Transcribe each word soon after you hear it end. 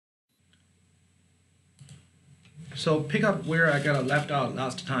so pick up where I got left out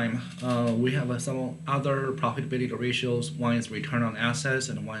last time. We have some other profitability ratios. One is return on assets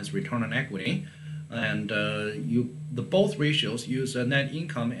and one is return on equity. And the both ratios use net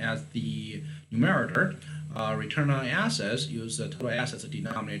income as the numerator. Return on assets use total assets as the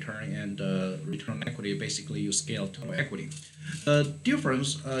denominator, and return on equity basically you scale total equity. The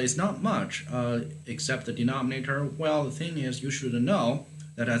difference is not much except the denominator. Well, the thing is you should know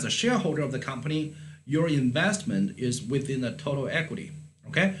that as a shareholder of the company, your investment is within the total equity.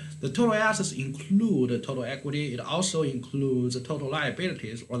 Okay, the total assets include the total equity. It also includes the total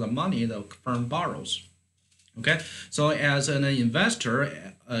liabilities or the money the firm borrows. Okay, so as an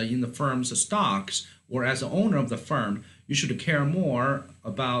investor in the firm's stocks or as an owner of the firm, you should care more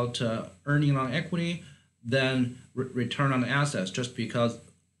about earning on equity than return on assets, just because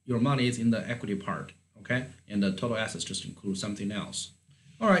your money is in the equity part. Okay, and the total assets just include something else.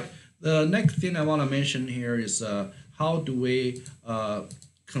 All right, the next thing I want to mention here is how do we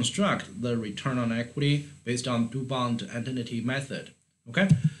construct the return on equity based on DuPont identity method. Okay,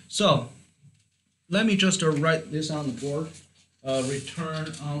 so let me just write this on the board.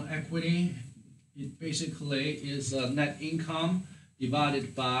 Return on equity, it basically is net income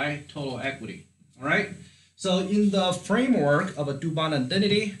divided by total equity. All right, so in the framework of a DuPont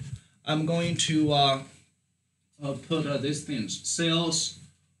identity, I'm going to put these things: sales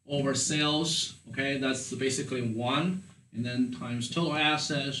over sales. Okay, that's basically 1, and then times total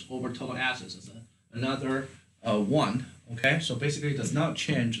assets over total assets is another 1. Okay, so basically it does not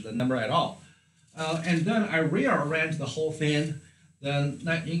change the number at all. And then I rearrange the whole thing. Then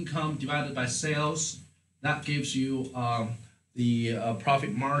net income divided by sales, that gives you the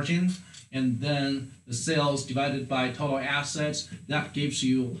profit margin, and then the sales divided by total assets, that gives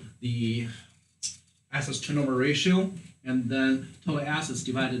you the assets turnover ratio, and then total assets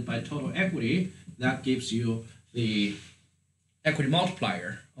divided by total equity, that gives you the equity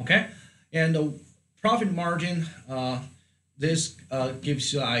multiplier. Okay, and the profit margin, this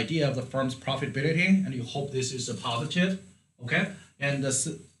gives you an idea of the firm's profitability, and you hope this is a positive. Okay, and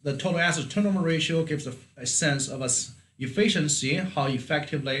the total assets turnover ratio gives a sense of efficiency, how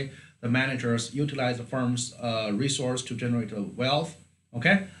effectively the managers utilize the firm's resource to generate wealth.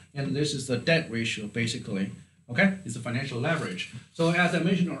 Okay, and this is the debt ratio basically. Okay, it's the financial leverage. So as I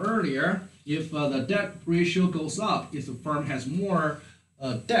mentioned earlier, if the debt ratio goes up, if the firm has more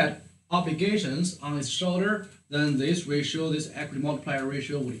debt obligations on its shoulder, then this ratio, this equity multiplier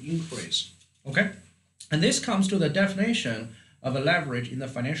ratio, would increase. Okay, and this comes to the definition of a leverage in the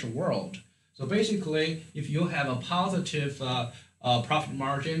financial world. So basically, if you have a positive profit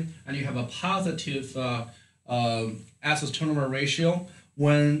margin and you have a positive assets turnover ratio,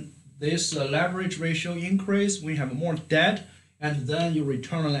 when this leverage ratio increase, we have more debt, and then your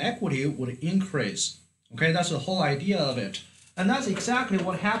return on equity would increase. Okay, that's the whole idea of it. And that's exactly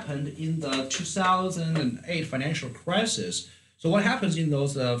what happened in the 2008 financial crisis. So what happens in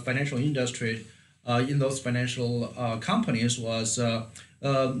those financial industry, in those financial companies was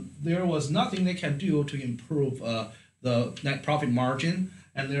there was nothing they can do to improve the net profit margin,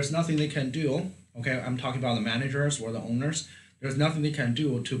 and there's nothing they can do. Okay, I'm talking about the managers or the owners. There's nothing they can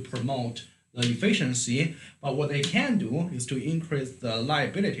do to promote the efficiency, but what they can do is to increase the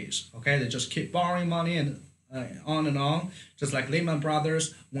liabilities. Okay, they just keep borrowing money and on, just like Lehman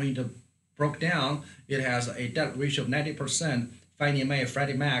Brothers. When it broke down, it has a debt ratio of 90%. Fannie Mae,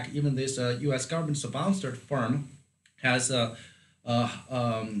 Freddie Mac, even this U.S. government-sponsored firm has a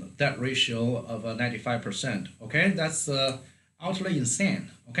debt ratio of 95%. Okay, that's utterly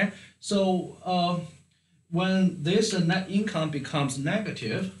insane. Okay, so when this net income becomes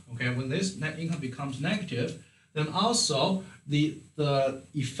negative, okay, when this net income becomes negative, then also the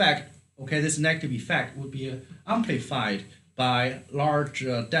effect, okay, this negative effect would be amplified by large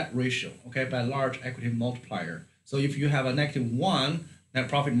debt ratio, okay, by large equity multiplier. So if you have a -1 net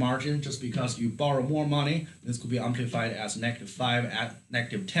profit margin, just because you borrow more money, this could be amplified as -5 at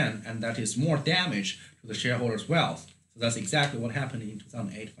 -10, and that is more damage to the shareholders' wealth. So that's exactly what happened in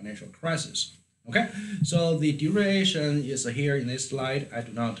 2008 financial crisis. Okay, so the derivation is here in this slide. I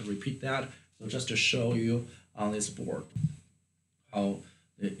do not repeat that. So just to show you on this board how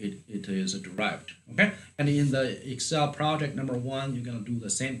it is derived. Okay, and in the Excel project number 1, you're gonna do the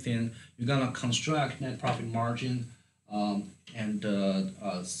same thing. You're gonna construct net profit margin and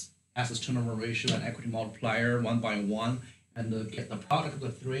assets turnover ratio and equity multiplier 1 by 1, and get the product of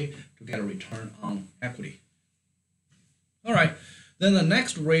the 3 to get a return on equity. All right. Then the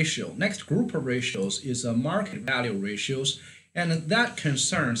next ratio, next group of ratios is market value ratios, and that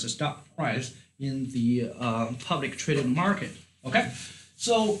concerns the stock price in the public traded market. Okay,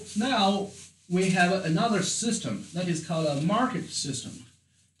 so now we have another system that is called a market system.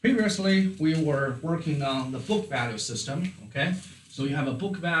 Previously, we were working on the book value system, okay? So you have a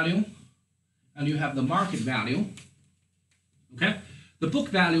book value, and you have the market value, okay? The book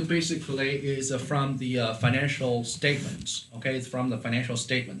value basically is from the financial statements, okay? It's from the financial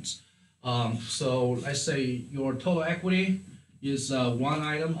statements. So let's say your total equity is one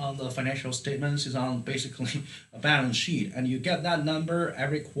item on the financial statements, is on basically a balance sheet, and you get that number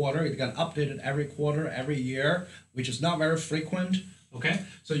every quarter. It got updated every quarter, every year, which is not very frequent. Okay,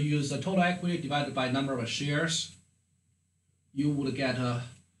 so you use the total equity divided by number of shares. You would get a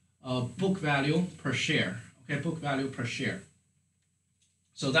book value per share. Okay, book value per share.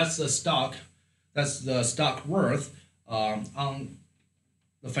 So that's the stock. That's the stock worth on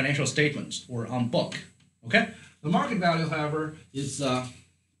the financial statements or on book. Okay, the market value, however, is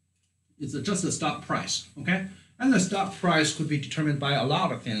just the stock price. Okay, and the stock price could be determined by a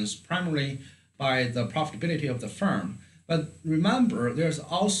lot of things, primarily by the profitability of the firm. But remember, there's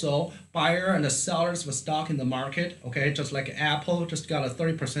also buyer and the sellers of stock in the market. Okay, just like Apple just got a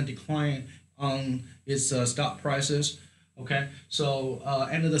 30% decline on its stock prices. Okay, so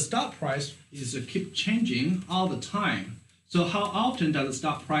and the stock price is keep changing all the time. So how often does the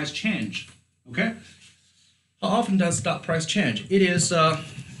stock price change? Okay, how often does stock price change? It is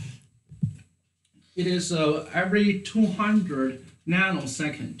every 200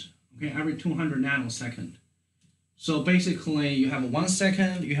 nanosecond. Okay, every 200 nanosecond. So basically, you have 1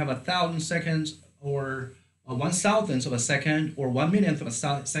 second, you have 1,000 seconds, or 1,000th of a second, or 1 millionth of a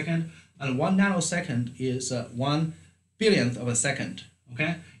second, and 1 nanosecond is 1 billionth of a second.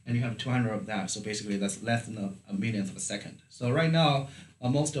 Okay, and you have 200 of that. So basically, that's less than a millionth of a second. So right now,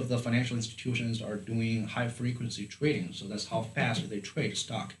 most of the financial institutions are doing high frequency trading. So that's how fast they trade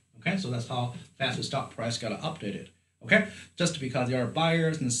stock. Okay, so that's how fast the stock price got updated. Okay, just because there are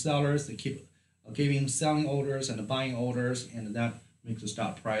buyers and sellers, they keep giving selling orders and buying orders, and that makes the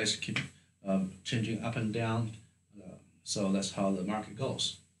stock price keep changing up and down. So that's how the market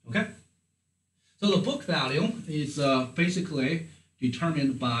goes. Okay. So the book value is basically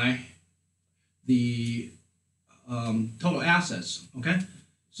determined by the total assets. Okay.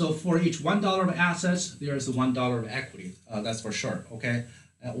 So for each $1 of assets, there is $1 of equity. That's for sure. Okay,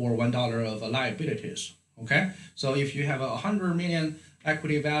 or $1 of liabilities. Okay. So if you have 100 million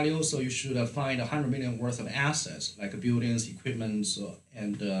equity value, so you should find 100 million worth of assets like buildings, equipment,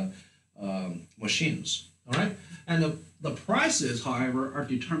 and machines. All right, and the prices, however, are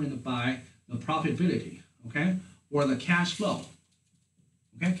determined by the profitability, okay, or the cash flow.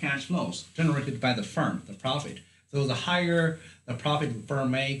 Okay, cash flows generated by the firm, the profit. So the higher the profit the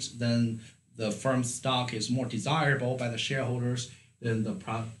firm makes, then the firm's stock is more desirable by the shareholders. Then the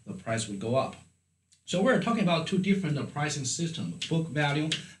price will go up. So we're talking about two different pricing systems, book value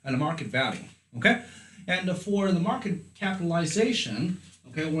and market value, okay? And for the market capitalization,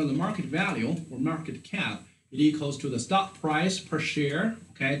 okay, or the market value or market cap, it equals to the stock price per share,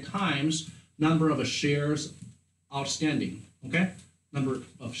 okay, times number of shares outstanding, okay? Number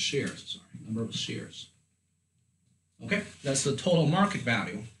of shares. Okay, that's the total market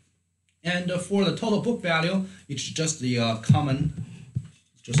value. And for the total book value, it's just the common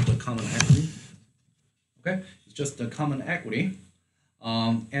equity. Okay, it's just the common equity.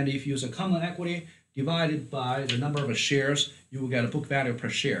 And if you use a common equity divided by the number of shares, you will get a book value per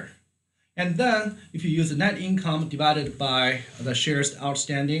share. And then if you use the net income divided by the shares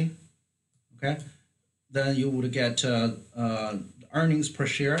outstanding, okay, then you would get earnings per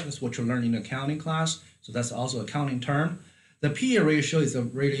share. That's what you learn in the accounting class. So that's also an accounting term. The PE ratio is a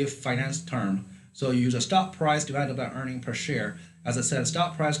really finance term. So you use a stock price divided by earning per share. As I said,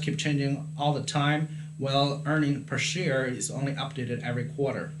 stock price keep changing all the time. Well, earning per share is only updated every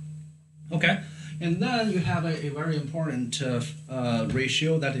quarter. Okay, and then you have a very important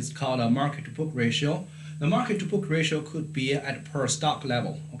ratio that is called a market to book ratio. The market to book ratio could be at per stock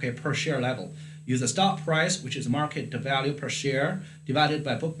level, okay, per share level. Use the stock price, which is market value per share, divided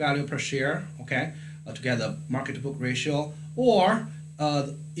by book value per share, okay, to get the market to book ratio, or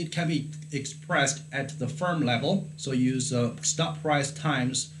it can be expressed at the firm level. So use stock price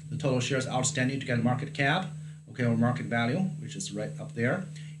times the total shares outstanding to get market cap, okay, or market value, which is right up there.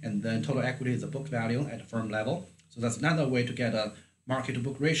 And then total equity is the book value at the firm level. So that's another way to get a market to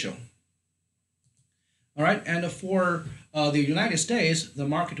book ratio. All right, and for the United States, the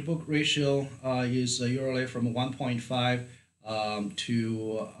market to book ratio is usually from 1.5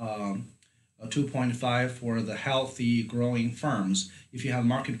 to 2.5 for the healthy growing firms. If you have a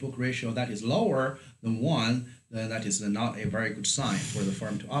market to book ratio that is lower than 1, then that is not a very good sign for the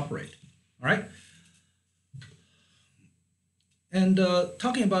firm to operate. All right. And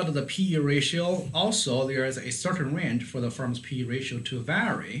talking about the PE ratio, also there is a certain range for the firm's PE ratio to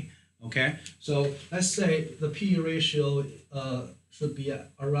vary. Okay, so let's say the PE ratio should be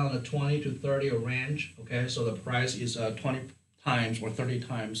around a 20 to 30 range. Okay, so the price is 20 times or 30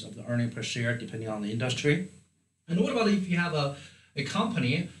 times of the earning per share depending on the industry. And what about if you have a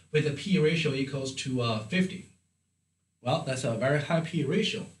company with a PE ratio equals to 50? Well, that's a very high PE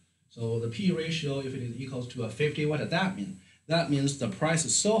ratio. So the PE ratio, if it is equals to 50, what does that mean? That means the price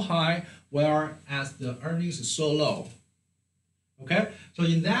is so high, whereas the earnings is so low. Okay, so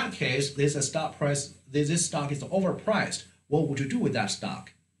in that case, this stock price, this stock is overpriced. What would you do with that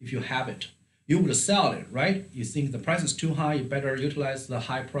stock if you have it? You would sell it, right? You think the price is too high, you better utilize the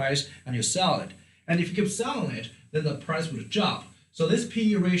high price and you sell it. And if you keep selling it, then the price would drop. So this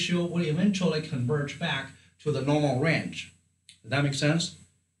PE ratio will eventually converge back to the normal range. Does that make sense?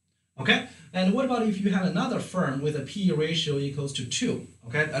 Okay, and what about if you have another firm with a PE ratio equals to 2?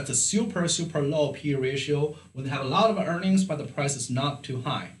 Okay, that's a super low PE ratio when they have a lot of earnings, but the price is not too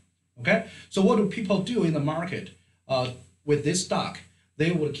high. Okay, so what do people do in the market with this stock?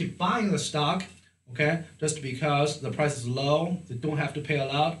 They would keep buying the stock, okay, just because the price is low. They don't have to pay a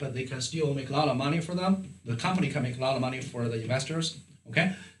lot, but they can still make a lot of money for them. The company can make a lot of money for the investors,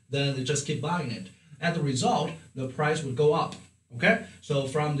 okay? Then they just keep buying it. As a result, the price would go up. Okay, so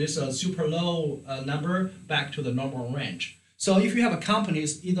from this super low number back to the normal range. So if you have a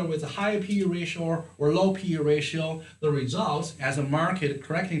companies either with a high PE ratio or low PE ratio, the results as a market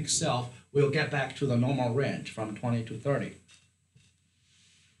correcting itself will get back to the normal range from 20 to 30.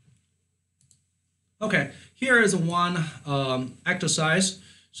 Okay, here is one exercise.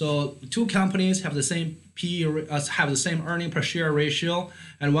 So two companies have the same PE, have the same earning per share ratio,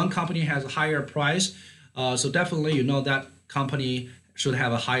 and one company has a higher price. So definitely you know that company should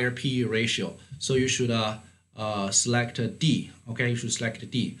have a higher PE ratio. So you should select D. Okay, you should select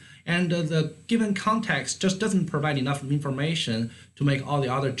D. And the given context just doesn't provide enough information to make all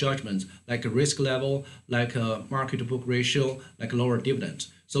the other judgments, like a risk level, like a market to book ratio, like lower dividends.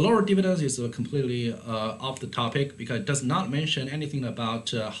 So lower dividends is completely off the topic because it does not mention anything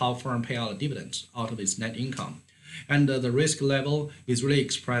about how firm pay out dividends out of its net income. And the risk level is really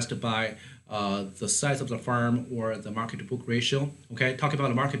expressed by the size of the firm or the market to book ratio. Okay, talking about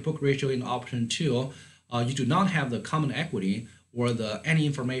the market book ratio in option 2, you do not have the common equity or any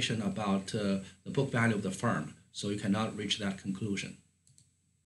information about the book value of the firm, so you cannot reach that conclusion.